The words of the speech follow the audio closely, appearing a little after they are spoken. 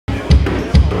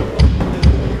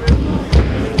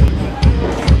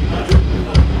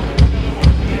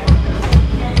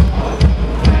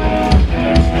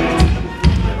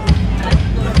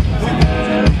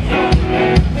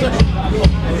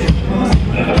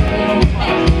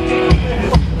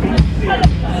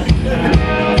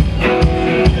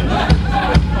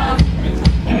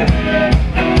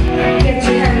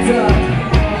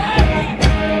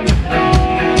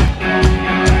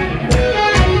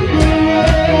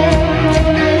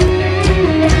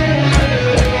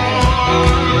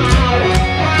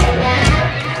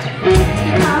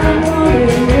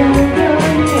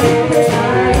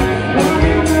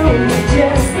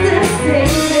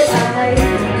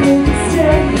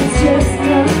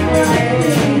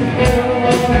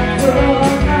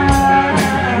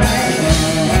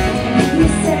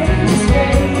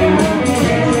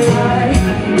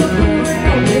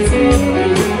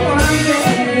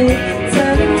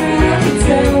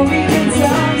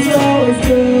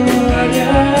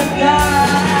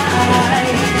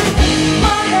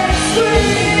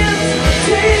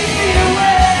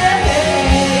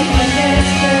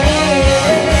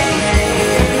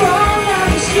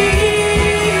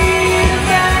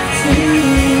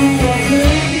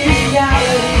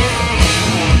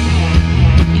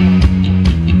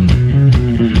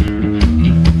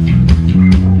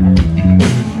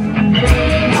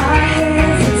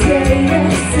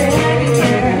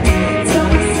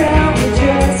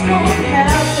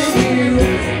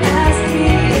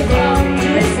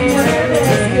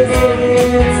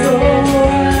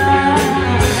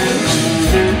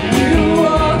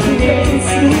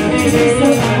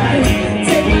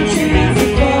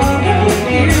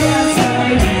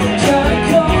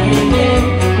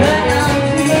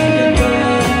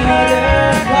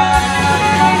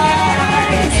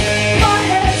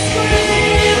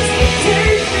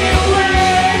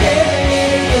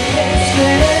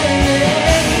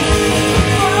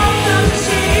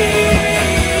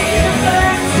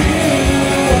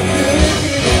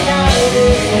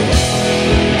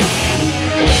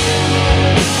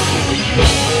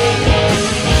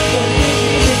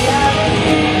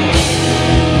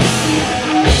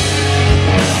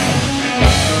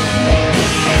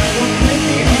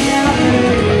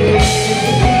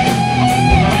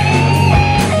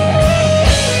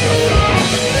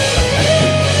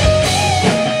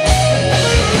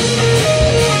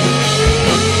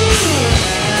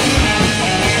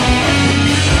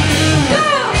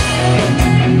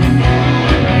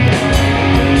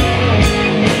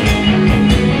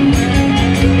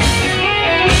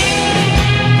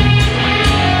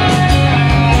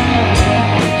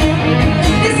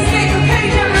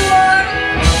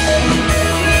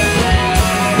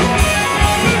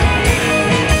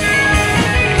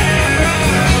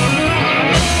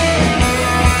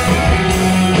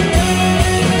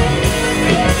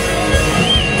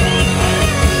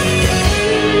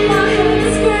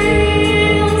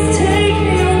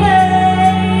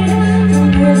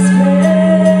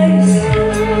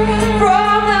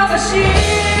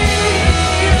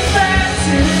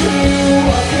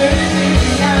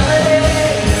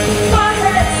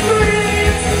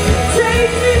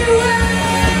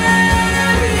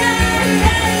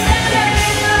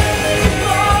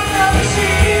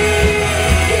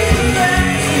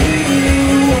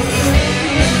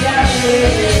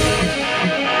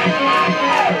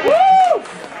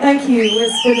you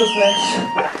with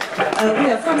SpindleFish.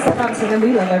 We are from Southampton and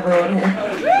we love everyone here.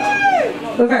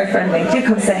 We're very friendly, do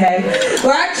come say hey.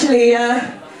 We're actually,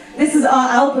 this is our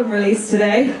album release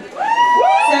today.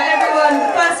 So everyone,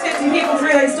 the first 50 people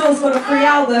through those doors got a free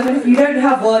album, and if you don't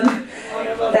have one,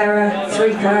 there are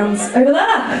 £3 over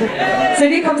there. So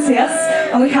do come see us,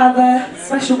 and we have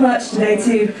special merch today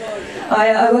too.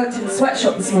 I worked in a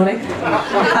sweatshop this morning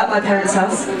at my parents'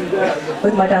 house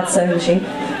with my dad's sewing machine,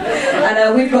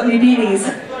 and we've got new beanies.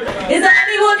 Is there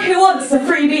anyone who wants a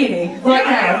free beanie right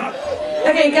now?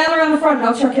 Okay, gather around the front and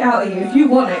I'll chuck it out at you. If you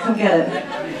want it, come get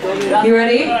it. You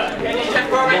ready? Hell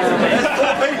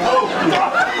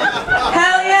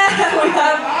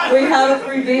yeah! We have a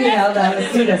free beanie out there.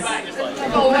 Let's do this.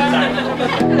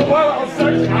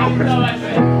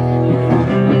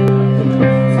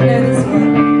 This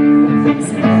one.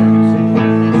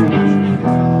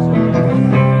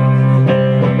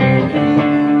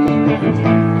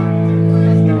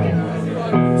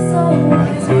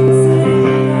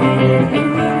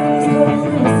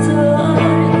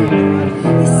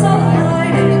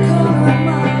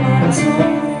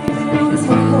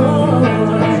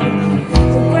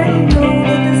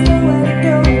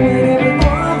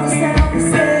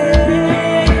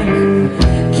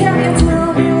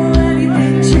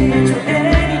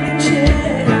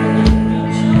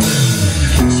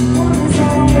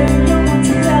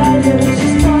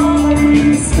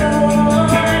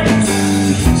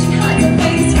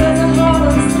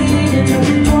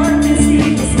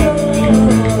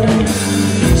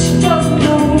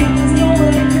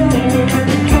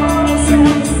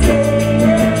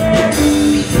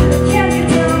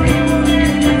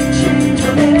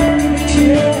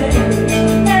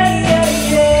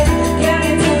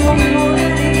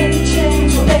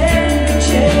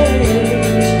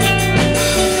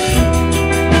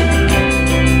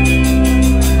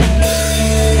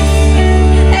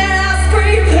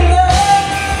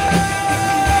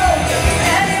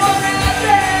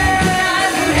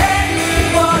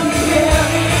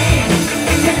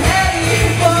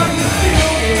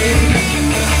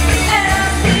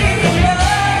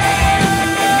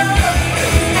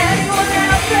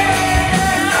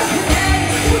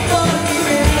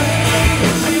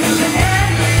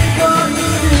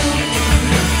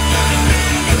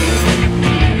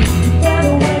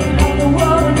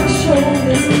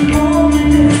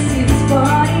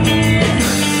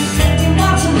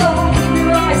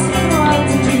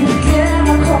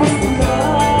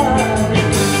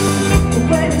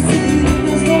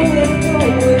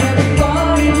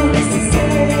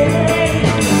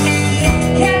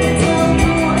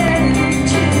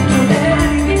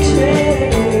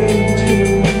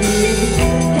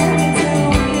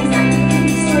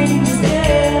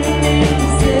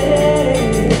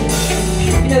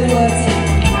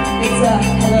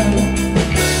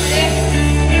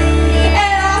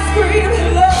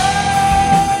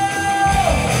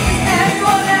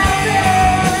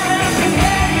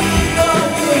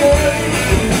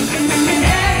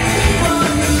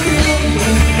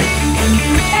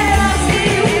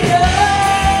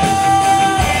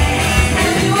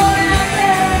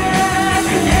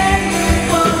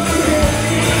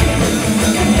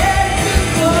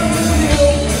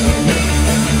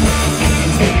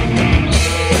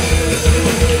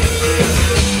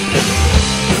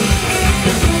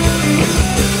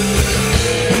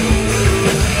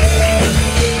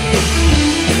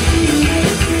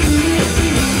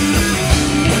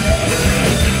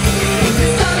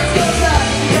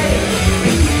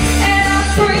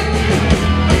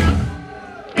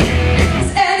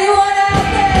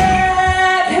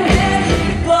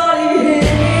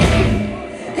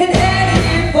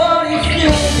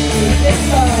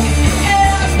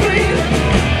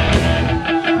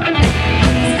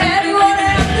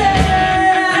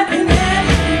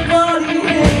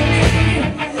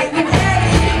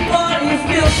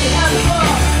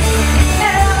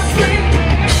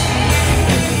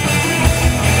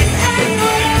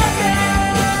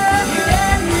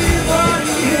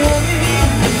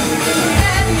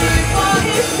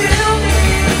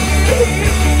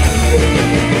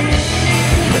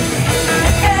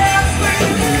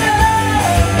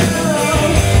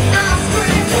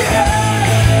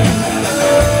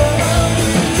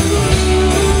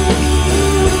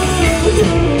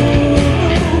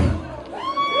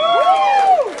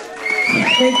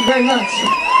 Thank you very much.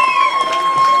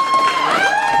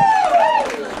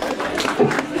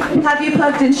 Have you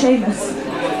plugged in Seamus,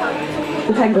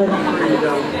 the penguin?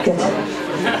 Good.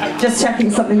 Just checking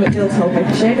something that Jill told me.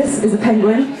 Seamus is a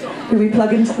penguin who we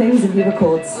plug into things and he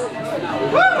records.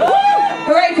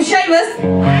 Hooray for Seamus!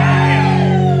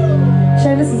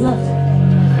 Seamus is loved.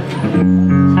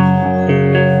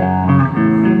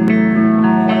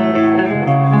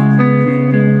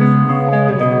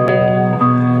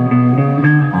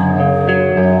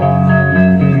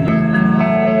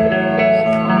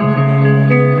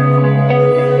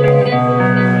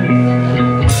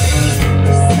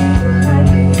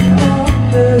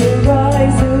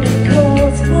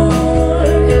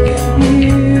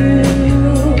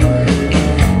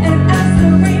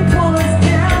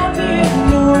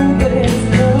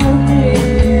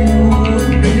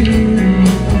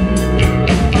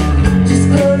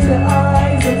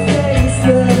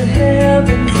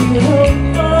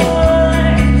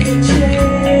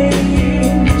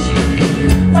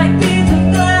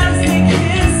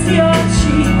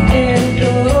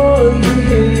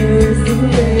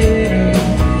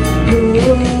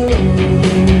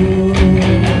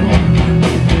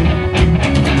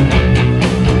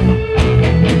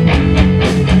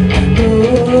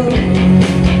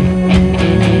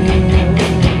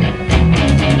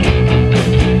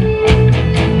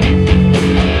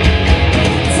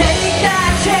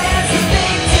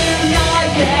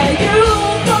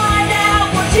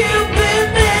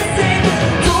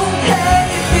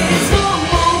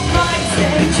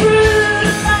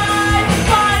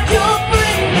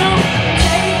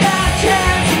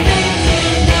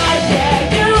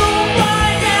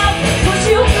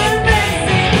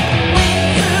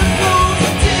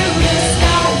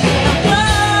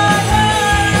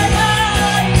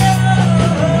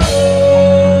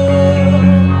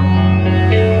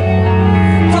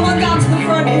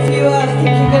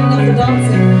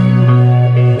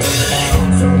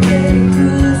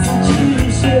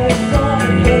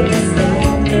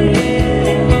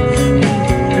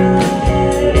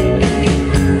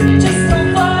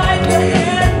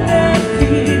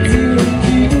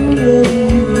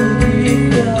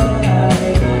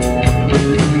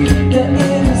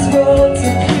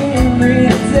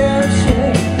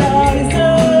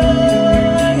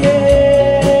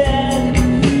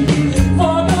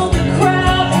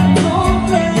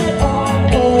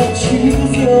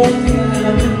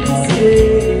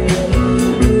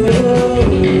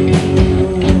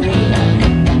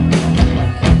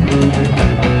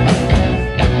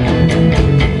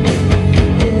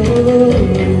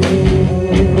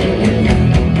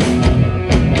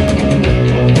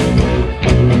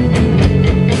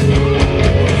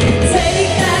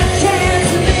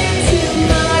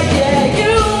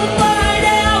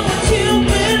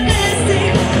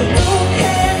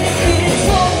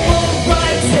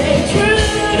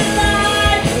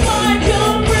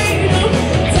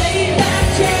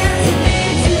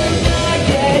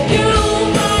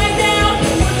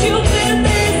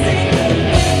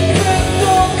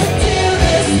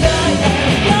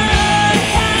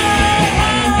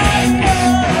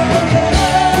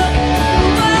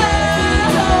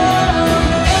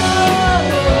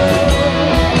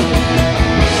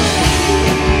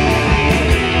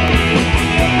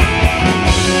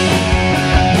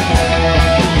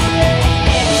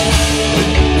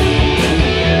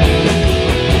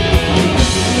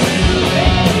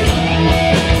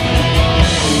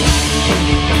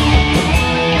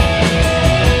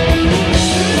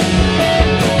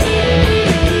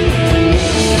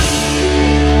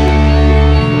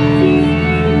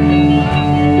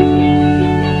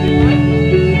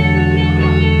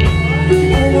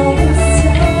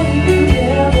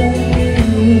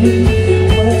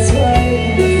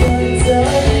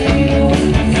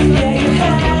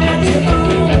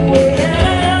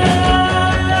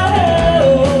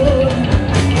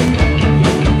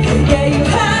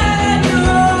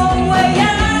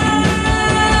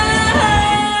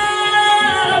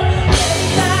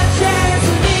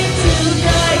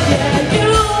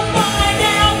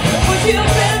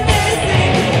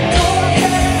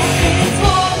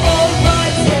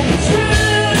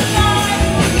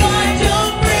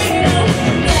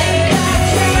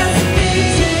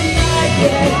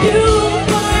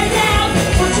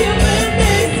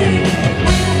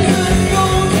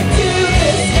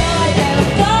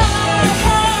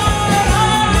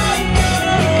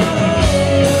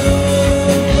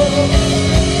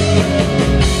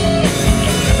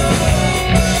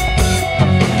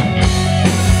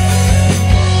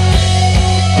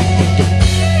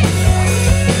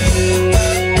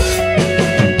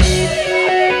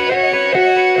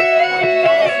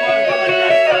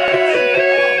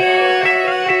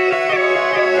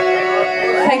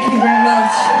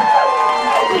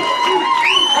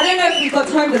 if you've got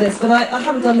time for this, but I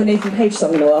haven't done the Nathan Page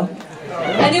song in a while.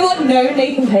 Anyone know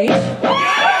Nathan Page?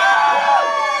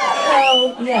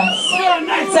 Oh,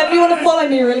 yes. So if you want to follow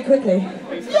me really quickly,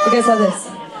 it goes like this.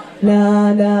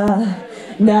 Na na,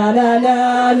 na na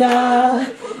na na,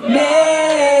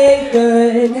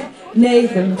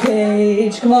 Nathan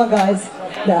Page. Come on, guys.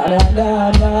 Na na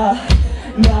na na,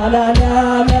 na na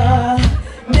na na,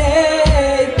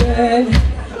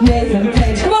 Nathan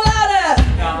Page. Come on, louder.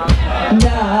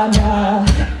 Na na,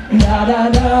 na na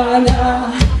na na,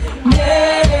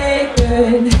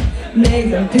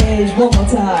 Nathan Page. One more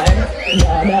time.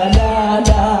 Na na na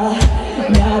na,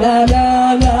 na na na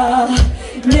na,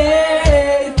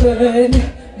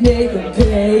 Nathan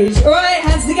Page. All right,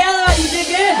 hands together. You did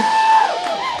good.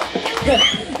 Good.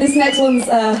 This next one's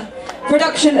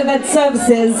Production Event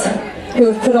Services, who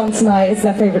have put on tonight. It's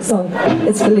their favourite song.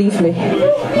 It's Believe Me.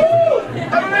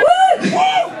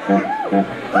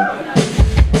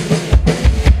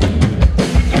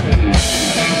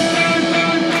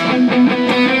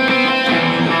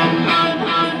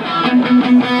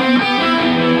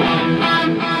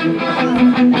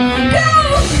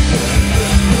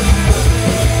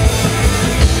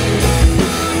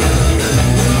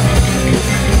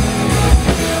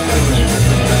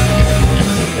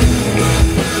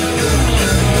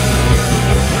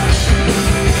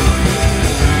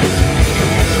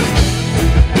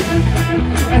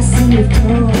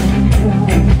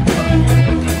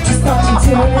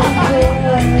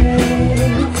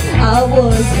 I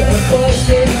was the voice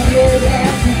in your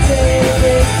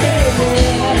amputated.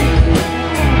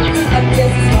 I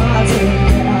guess it's hard to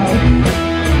now.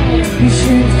 You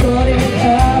should cut it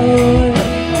out.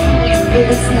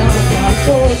 It's not my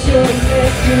fault you're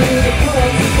making the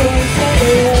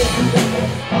consequences.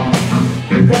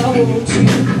 Why won't you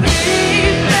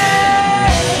leave me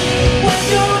when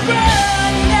you're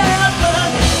running out?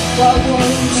 Why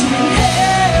won't you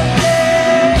help me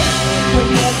when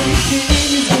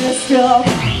everything's messed up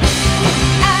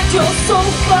and you're so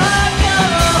far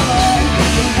gone?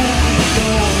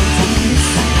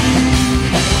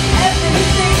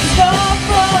 Everything's gone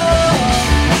wrong.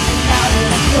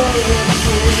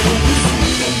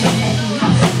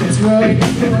 It's right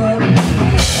before.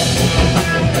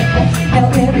 Now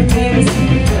everything is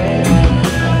different,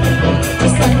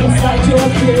 just like inside your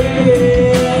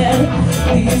head.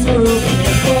 These broken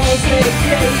walls, they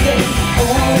crazy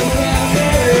all around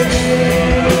me.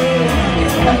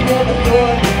 I never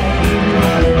thought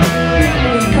we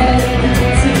had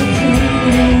anything to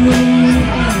do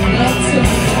until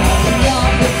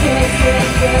beyond the present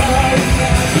that I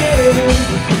found you.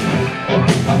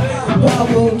 Why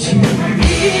won't you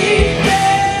leave me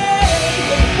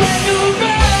when you're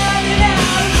running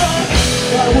out of luck?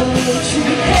 Why won't you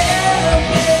help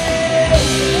me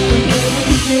when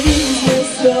everything's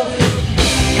messed up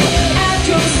and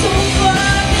you're so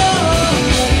far gone?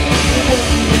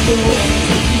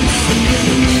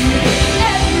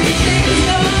 Everything's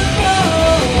gone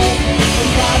wrong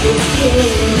and I was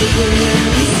good.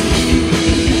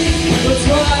 What's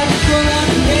right in front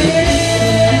of me?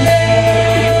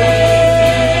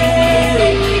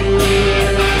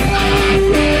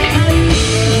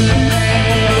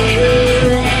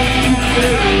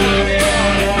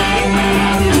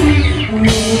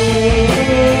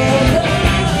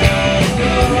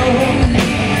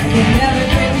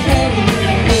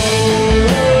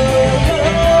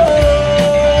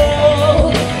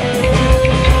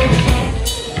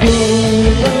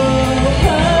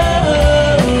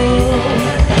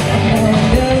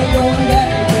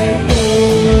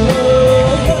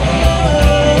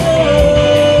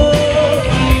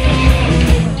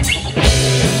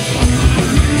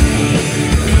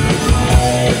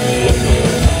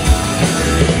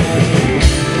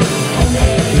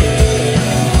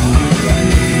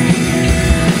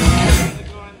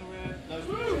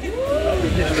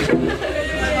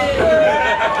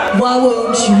 Why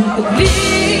won't you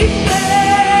believe me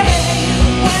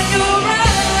when you're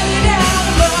running out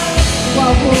of luck? Why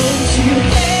won't you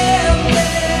help me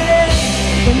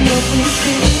when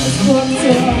everything is fucked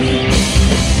up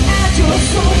and you're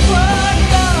so far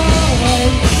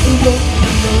gone? You don't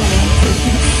know what to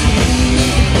see.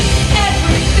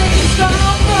 Everything's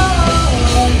gone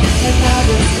wrong and I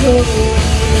was going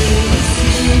to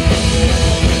see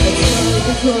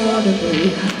what's right in front of me.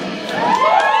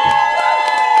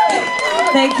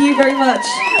 Thank you very much.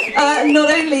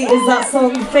 Not only is that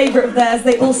song a favourite of theirs,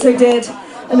 they also did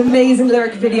an amazing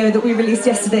lyric video that we released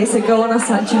yesterday, so go on our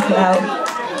site and check it out.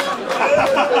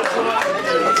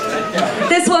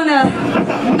 This one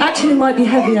actually might be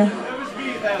heavier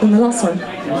than the last one.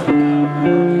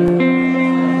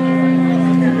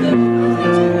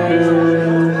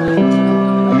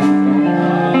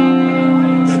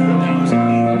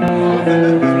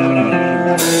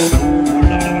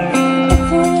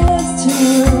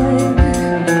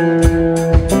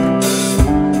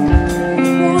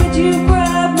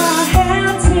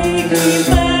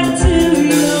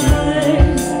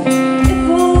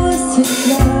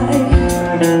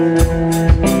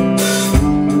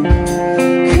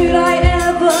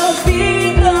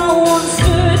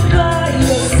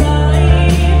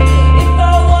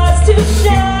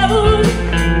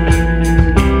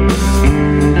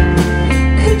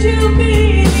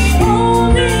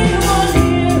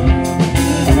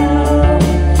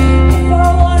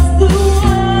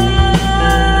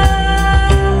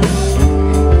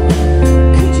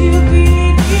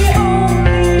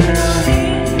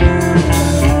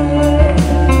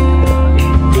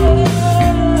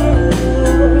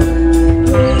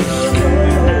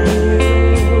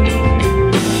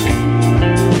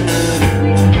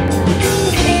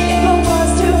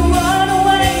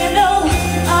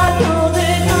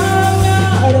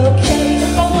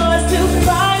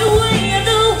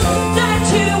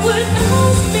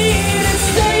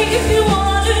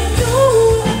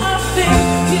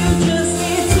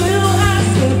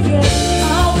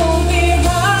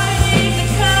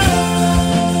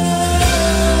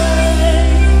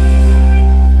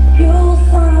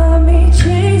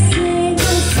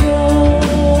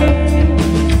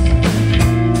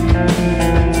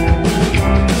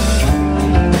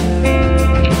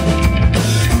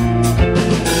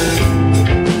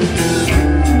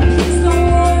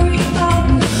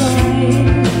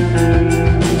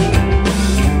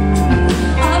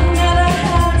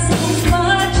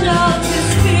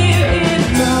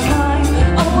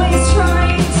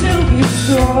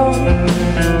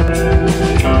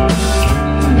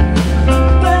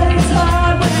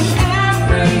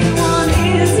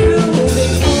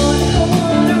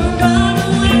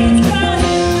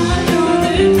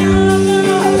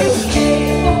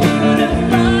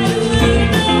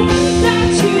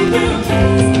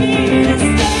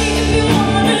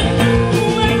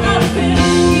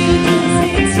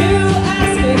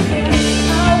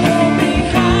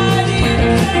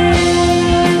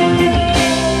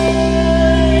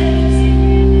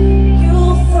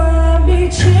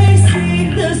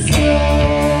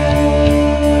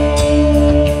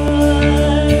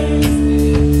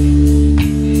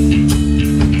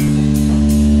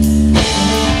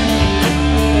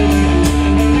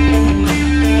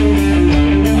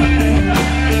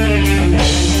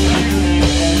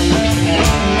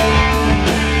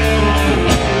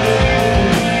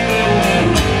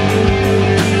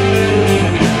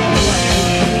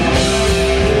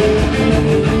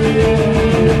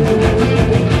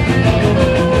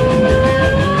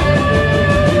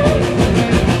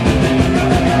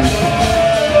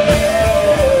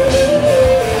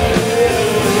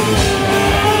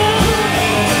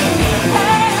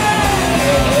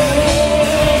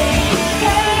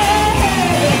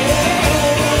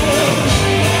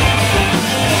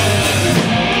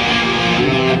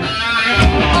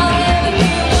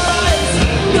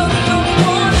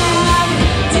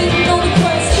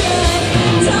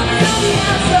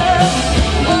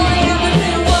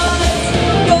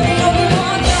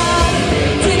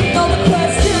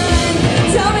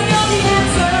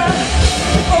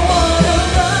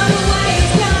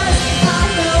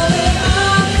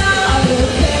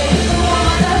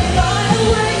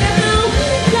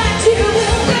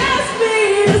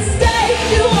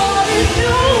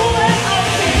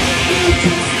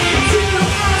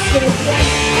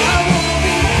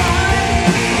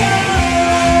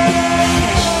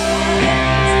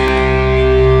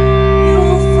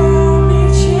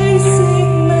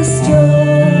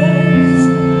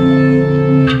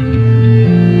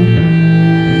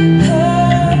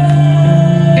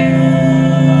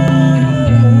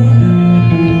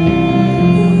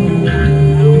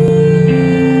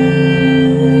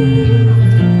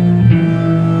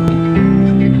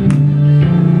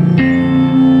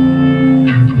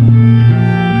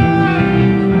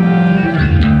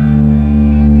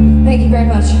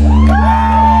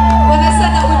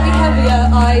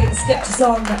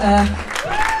 Song,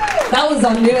 that was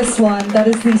our newest one. That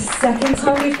is the second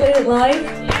time we played it live.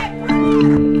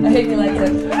 I hope you liked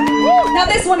it. Now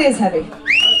this one is heavy.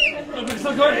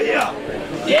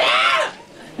 Yeah!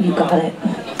 You got it.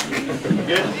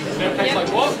 Good. No place like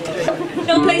what?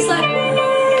 No place like what?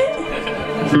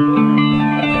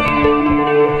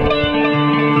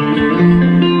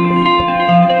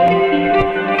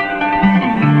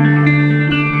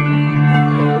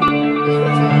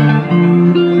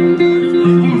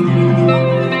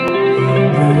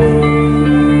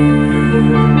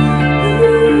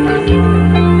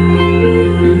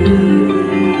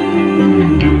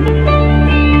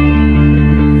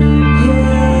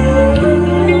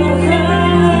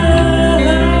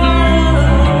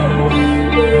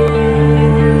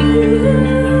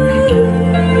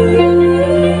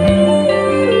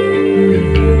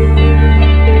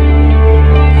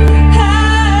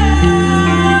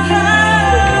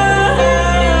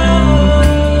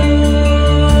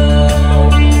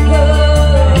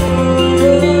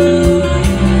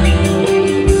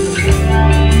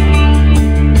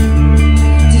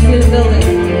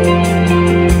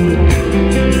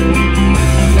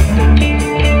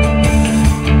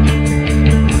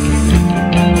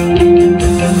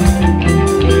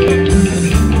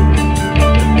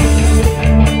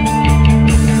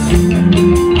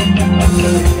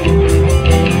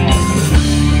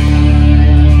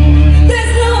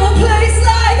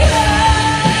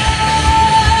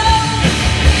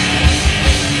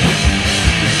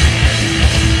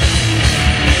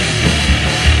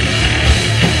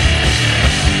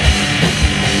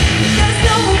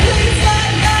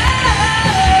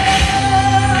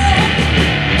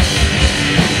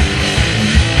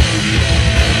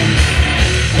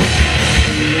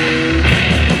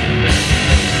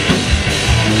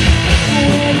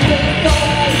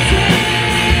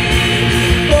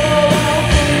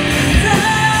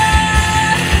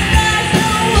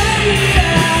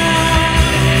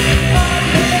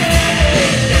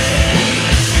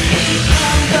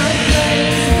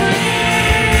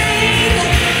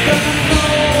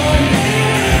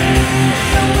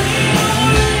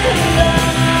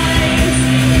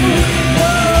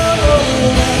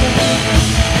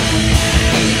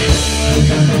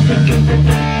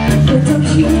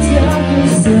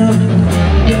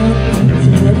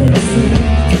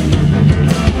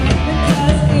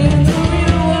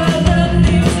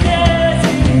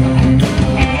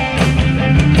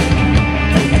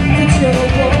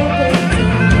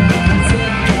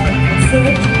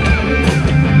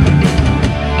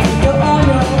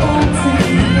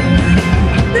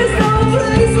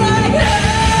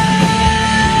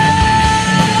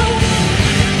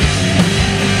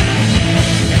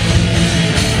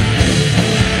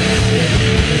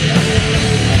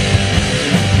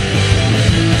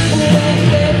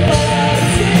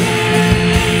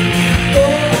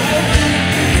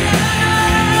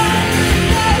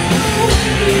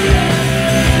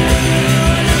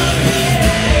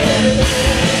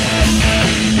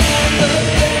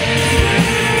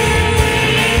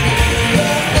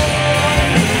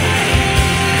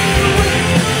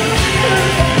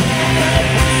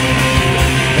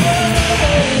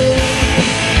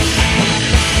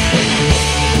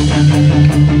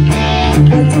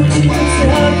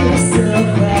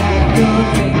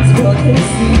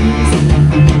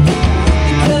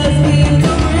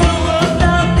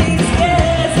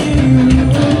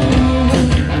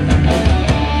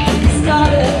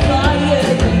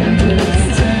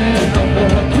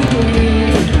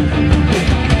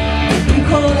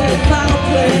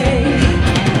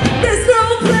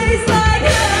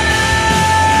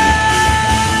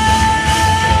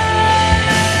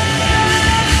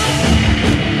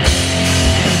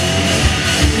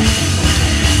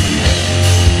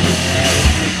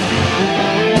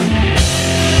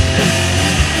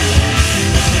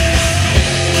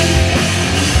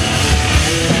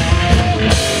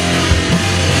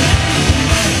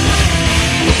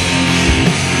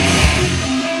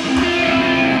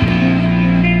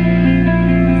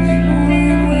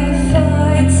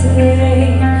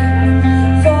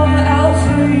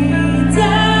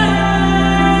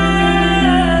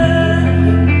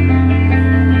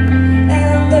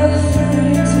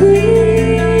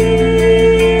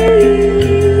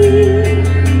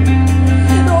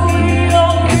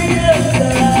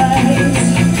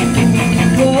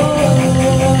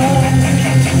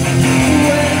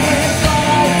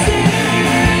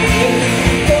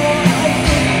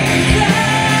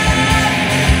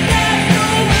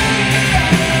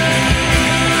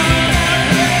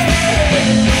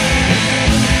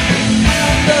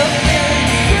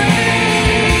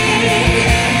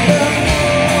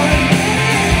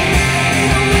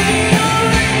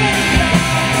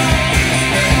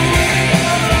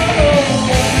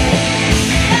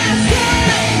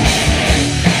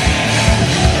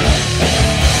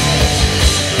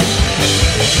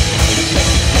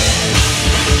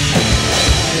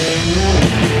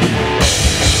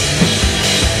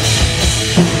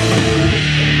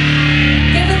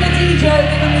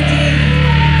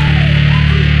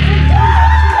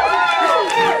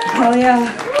 Hell yeah.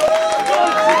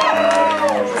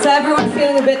 So everyone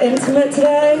feeling a bit intimate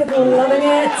today? Everyone loving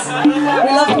it? We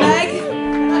love Meg?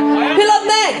 Who loved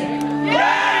Meg?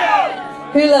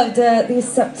 Who loved these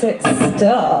septic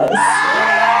stars?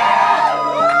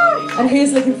 And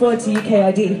who's looking forward to UK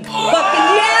ID?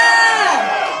 Fucking yeah!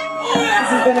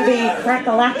 This is gonna be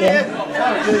crack-a-lackin'.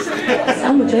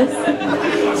 Sandwiches?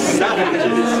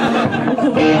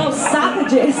 Oh,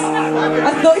 savages!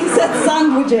 I thought you said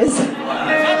sandwiches.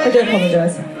 I do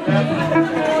apologise.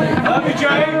 Love you,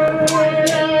 Jay.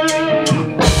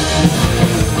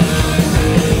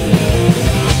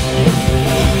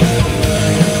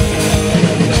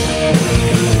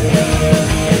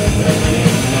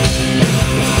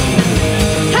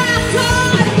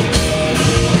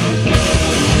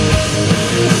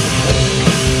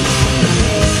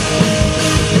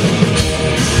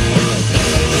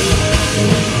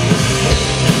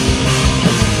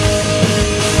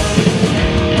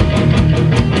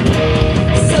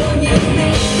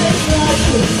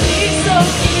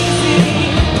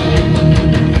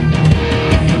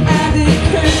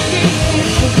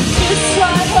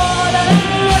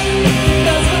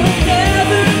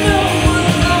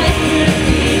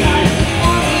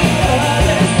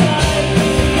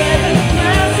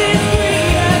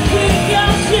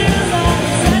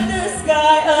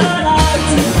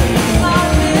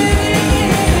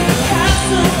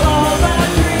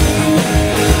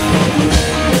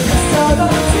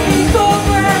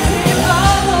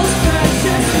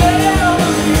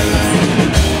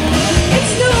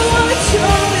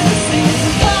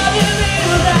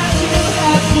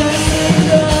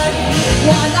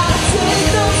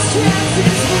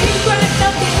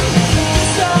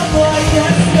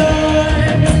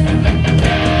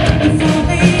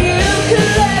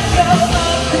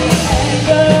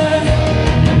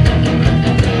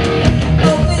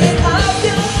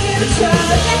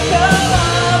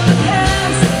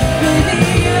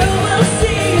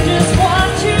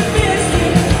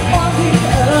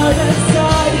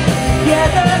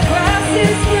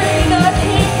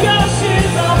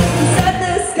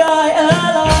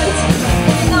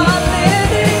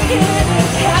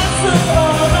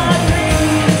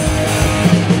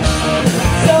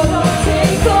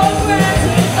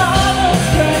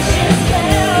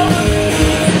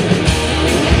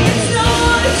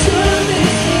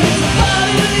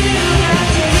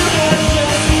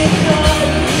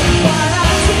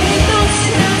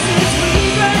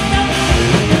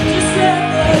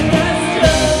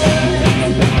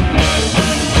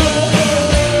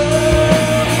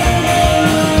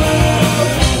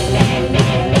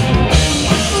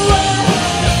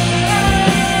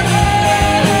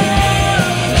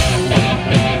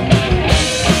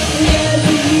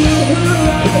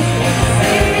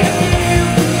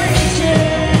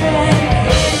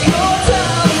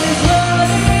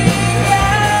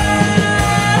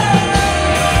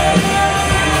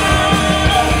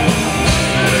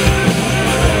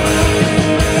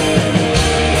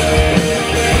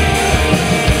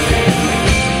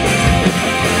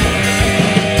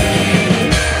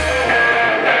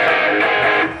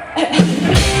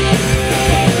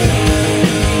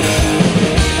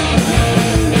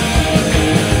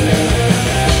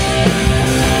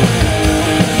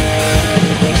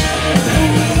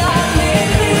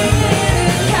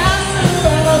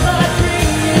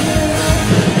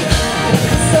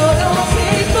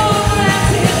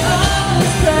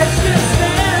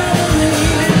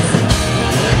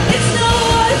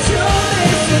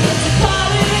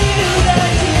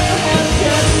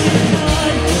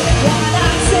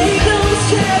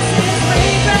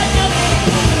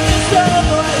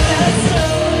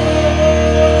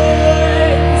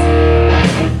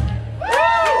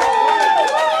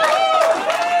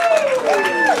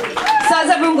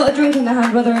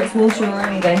 Whether it's Wiltshire or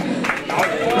anything.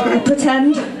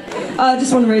 Pretend. I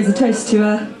just want to raise a toast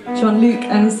to Jean-Luc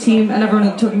and his team and everyone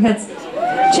at the Talking Heads.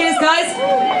 Cheers, guys!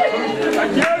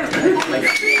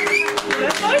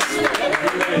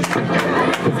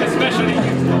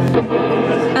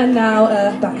 And now,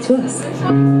 back to us.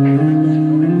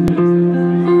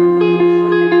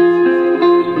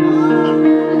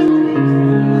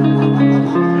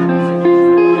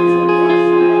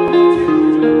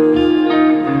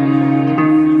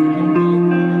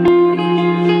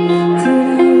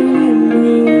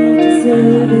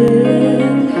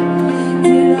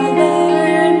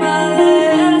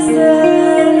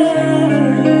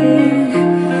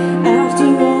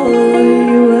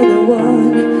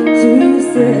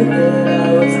 Said that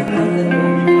I was nothing.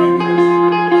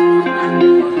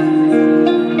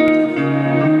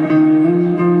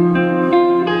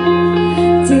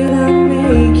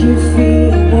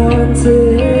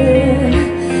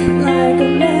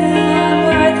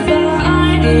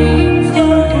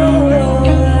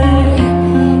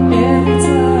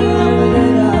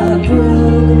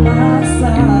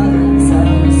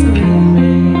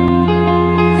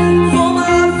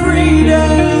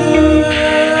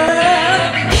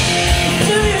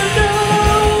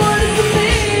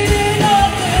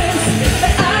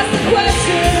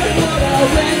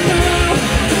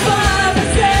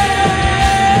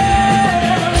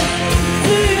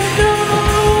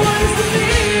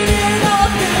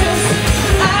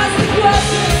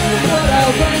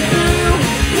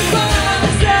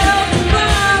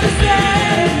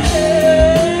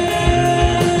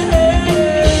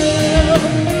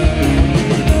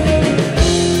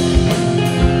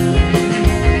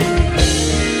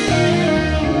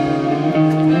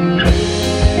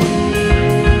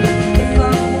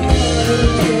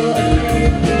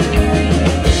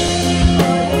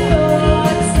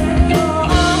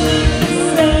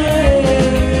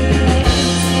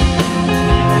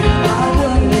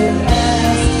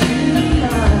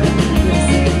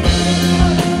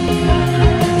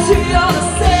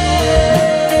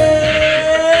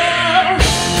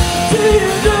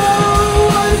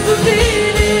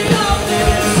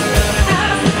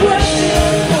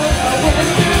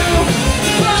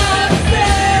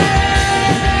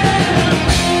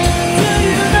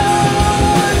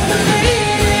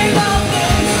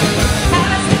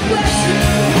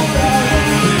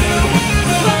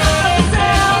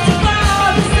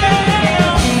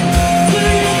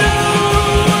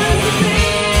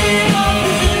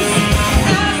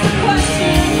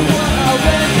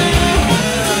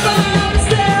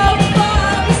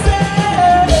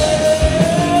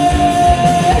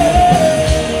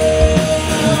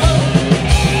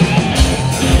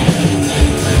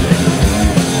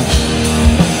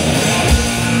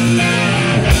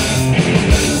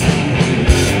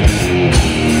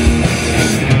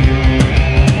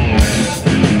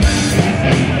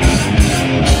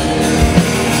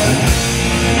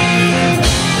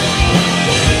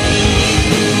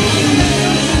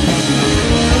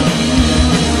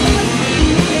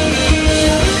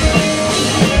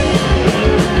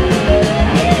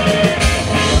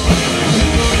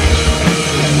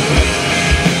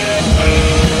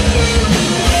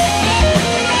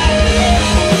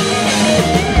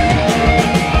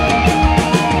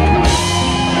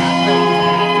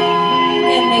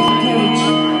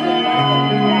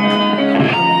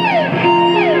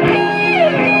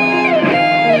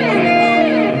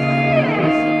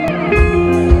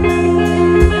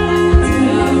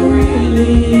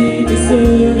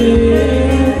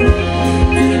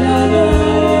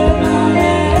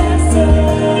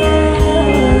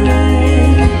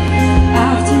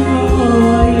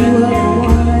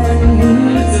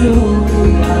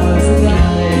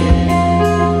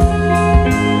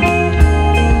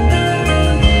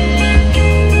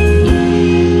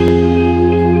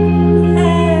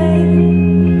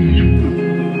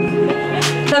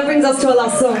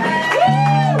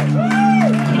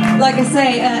 I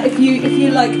say, if you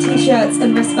like t-shirts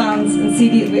and wristbands and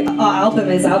CDs, our album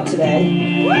is out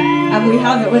today, and we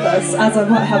have it with us, as I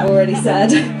might have already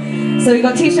said. So we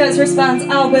got t-shirts, wristbands,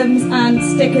 albums, and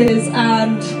stickers,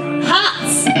 and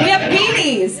hats. We have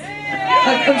beanies.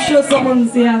 I'm sure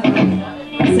someone's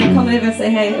So come over,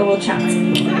 say hey, and we'll chat.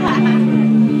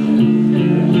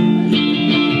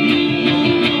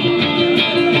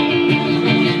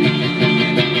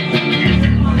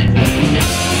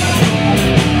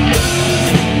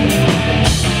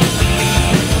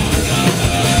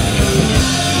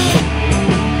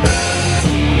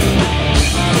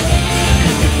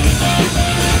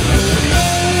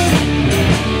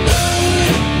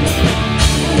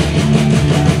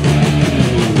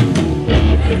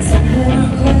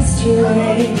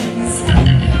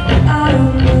 I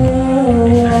don't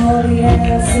know all the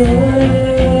answers.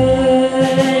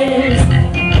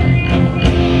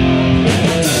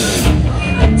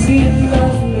 And do you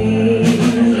love me?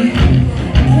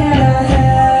 Can I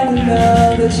have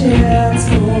another chance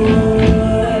for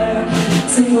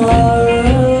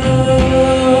tomorrow?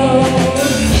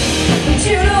 But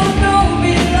you don't know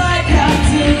me like I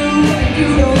do, and you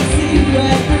don't see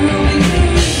right through me.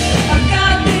 I've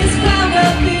got this wound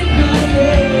up in my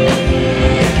head.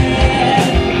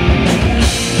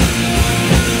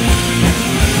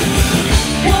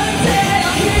 One day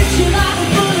I'll hit you like a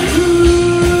bulletproof.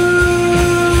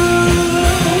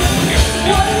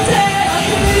 One day I'll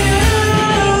hit you.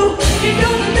 You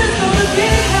know that there's gonna be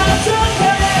how to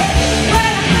pay.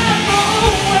 When I have my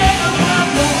own way, I'll have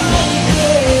my own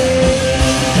way.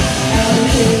 Out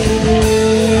here.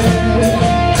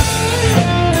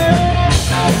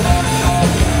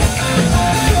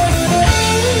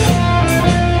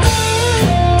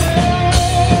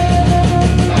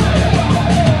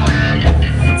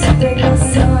 Take my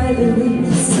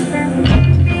silence.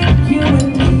 You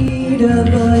in need of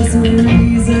voice and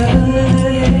reason.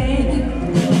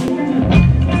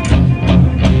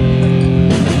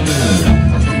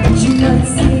 But you might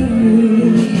see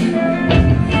me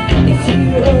if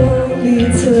you only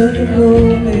took a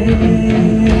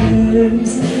moment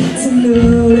to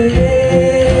notice.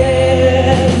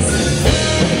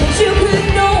 But you could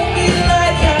know me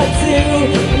like I do,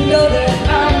 and know that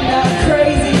I'm not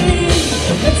crazy.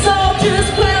 It's all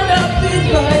just wound up in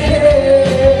my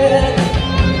head.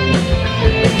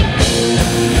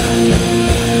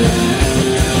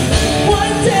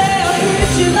 One day I'll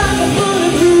hit you like a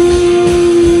bulletproof.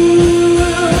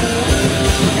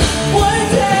 One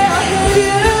day I'll hit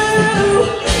you.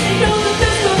 You know that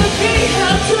there's gonna be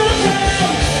how to pay.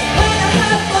 When I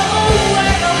have my own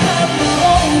way, I'll have my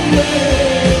own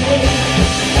way.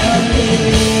 Out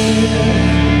here.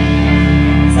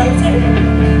 So take it.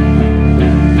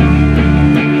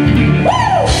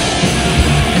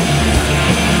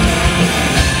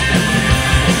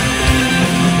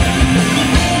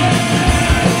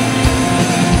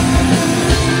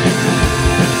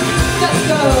 Let's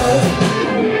go.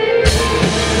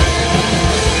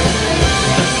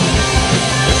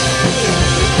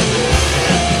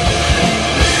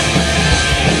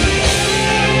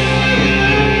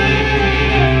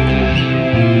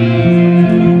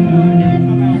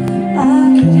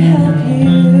 I could help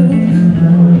you.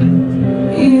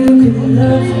 You could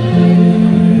love me.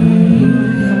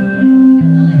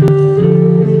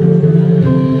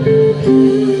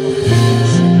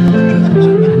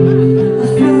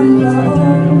 I found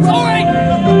my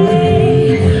own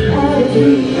way out of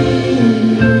here.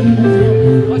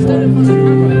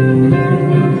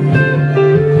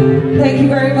 Thank you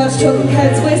very much, Chocolate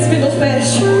Heads. We're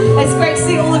SpindleFish. It's great to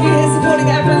see all of you here supporting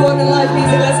everyone in live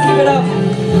music. Let's keep it up.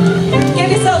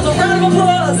 Give yourselves a round of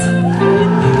applause.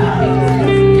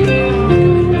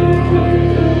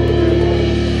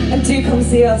 And do come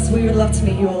see us. We would love to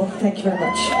meet you all. Thank you very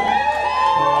much.